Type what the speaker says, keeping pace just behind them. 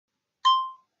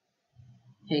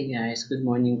Hey guys, good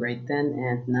morning, grade 10,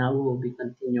 and now we'll be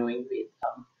continuing with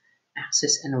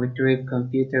access and retrieve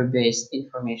computer-based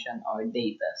information or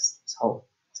data. So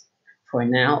for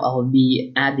now, I'll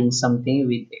be adding something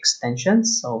with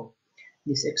extensions. So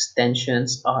these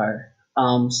extensions are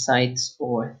sites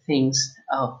or things,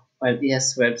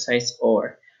 websites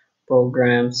or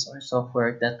programs or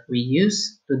software that we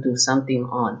use to do something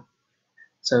on.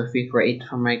 So if we create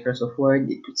from Microsoft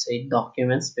Word, it would say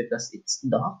documents because it's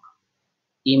doc.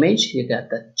 Image, you got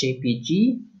that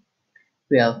JPG.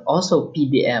 We have also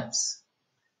PDFs,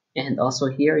 and also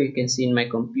here you can see in my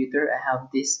computer I have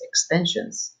these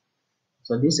extensions.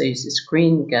 So this is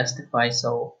Screencastify.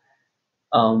 So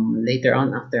later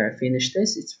on after I finish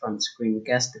this, it's from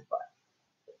Screencastify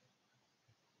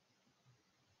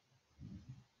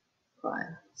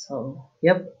file. So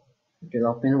yep, it will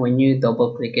open when you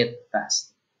double click it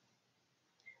fast.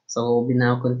 So we'll be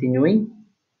now continuing.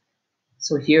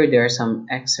 So here there are some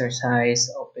exercise.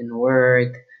 Open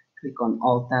Word, click on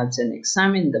all tabs and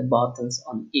examine the buttons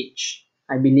on each.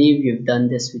 I believe you've done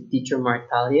this with Teacher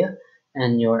Martalia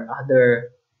and your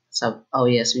other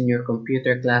in your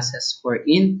computer classes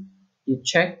wherein you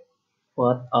check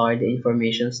what are the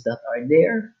informations that are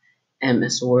there,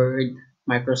 MS Word,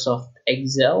 Microsoft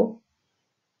Excel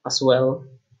as well,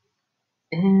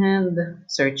 and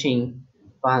searching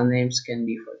file names can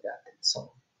be forgotten.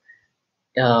 So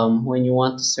when you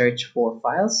want to search for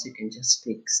files, you can just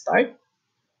click start.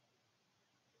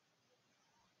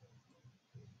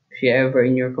 If you're ever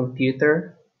in your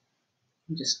computer,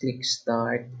 just click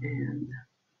start, and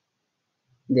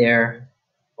there,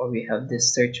 or we have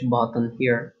this search button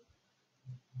here.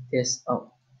 This,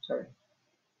 oh, sorry,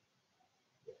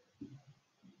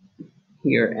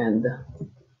 here, and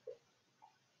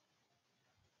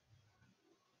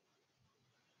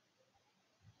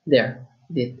there.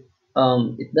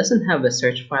 It doesn't have a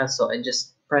search file, so I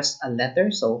just pressed a letter,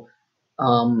 so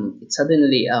it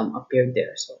suddenly appeared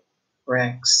there. So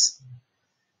Rex,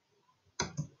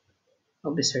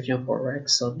 I'll be searching for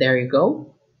Rex. So there you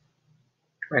go.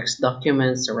 Rex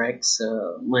documents, Rex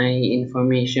my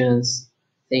informations,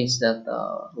 things that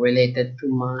related to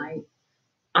my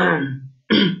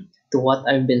to what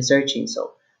I've been searching.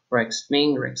 So Rex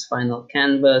Ming, Rex Final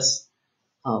Canvas,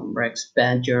 Rex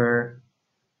Badger,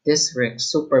 this Rex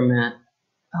Superman.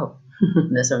 Oh,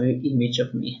 that's an image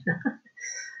of me.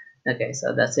 Okay,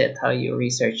 so that's it. How you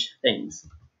research things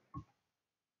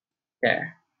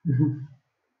there.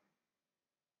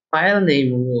 File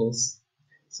name rules.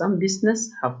 Some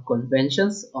business have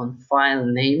conventions on file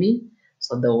naming.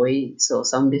 So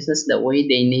some business, the way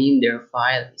they name their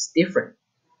file is different.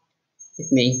 It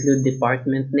may include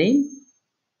department name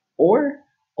or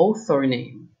author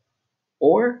name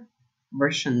or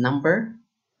version number.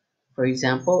 For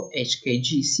example,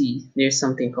 HKGC, there's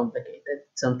something complicated,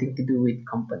 something to do with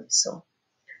companies. So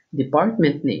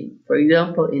department name, for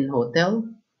example, in hotel,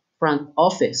 front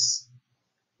office.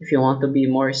 If you want to be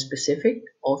more specific,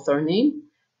 author name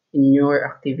in your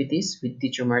activities with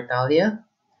Teacher Martalia.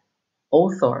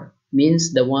 Author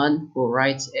means the one who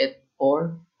writes it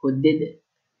or who did it.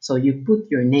 So you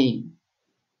put your name,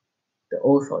 the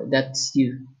author, that's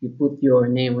you. You put your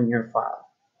name on your file.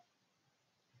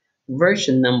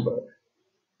 Version number,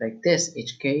 like this,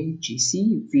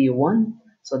 HKGC V1.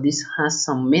 So this has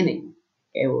some meaning.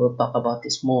 Okay, we'll talk about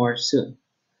this more soon.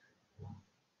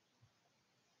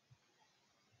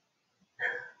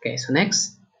 Okay, so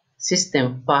next,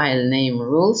 system file name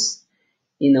rules.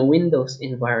 In a Windows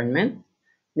environment,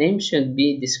 name should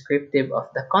be descriptive of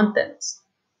the contents.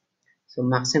 So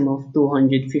maximum of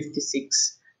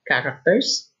 256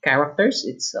 characters.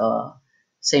 It's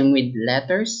same with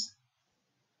letters.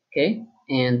 Okay,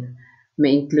 and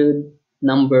may include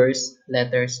numbers,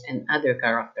 letters, and other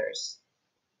characters.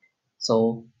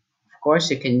 So of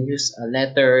course you can use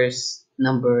letters,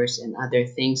 numbers, and other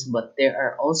things, but there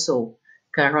are also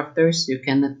characters you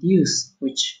cannot use,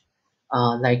 which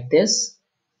like this.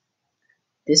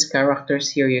 These characters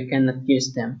here, you cannot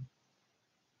use them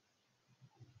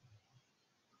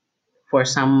for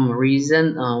some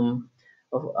reason.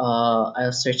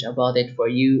 I'll search about it for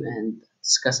you and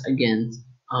discuss again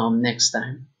next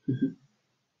time.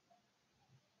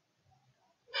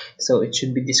 So it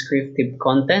should be descriptive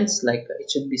contents, like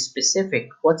it should be specific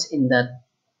what's in that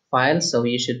file. So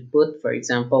you should put, for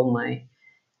example, my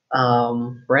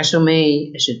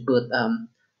resume. I should put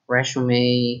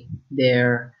resume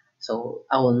there, so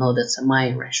I will know that's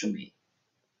my resume.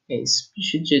 Okay, so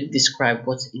you should describe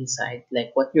what's inside,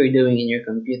 like what you're doing in your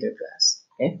computer class.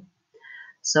 Okay,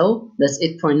 so that's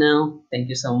it for now. Thank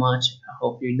you so much. I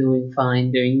hope you're doing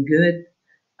fine, doing good.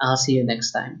 I'll see you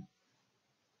next time.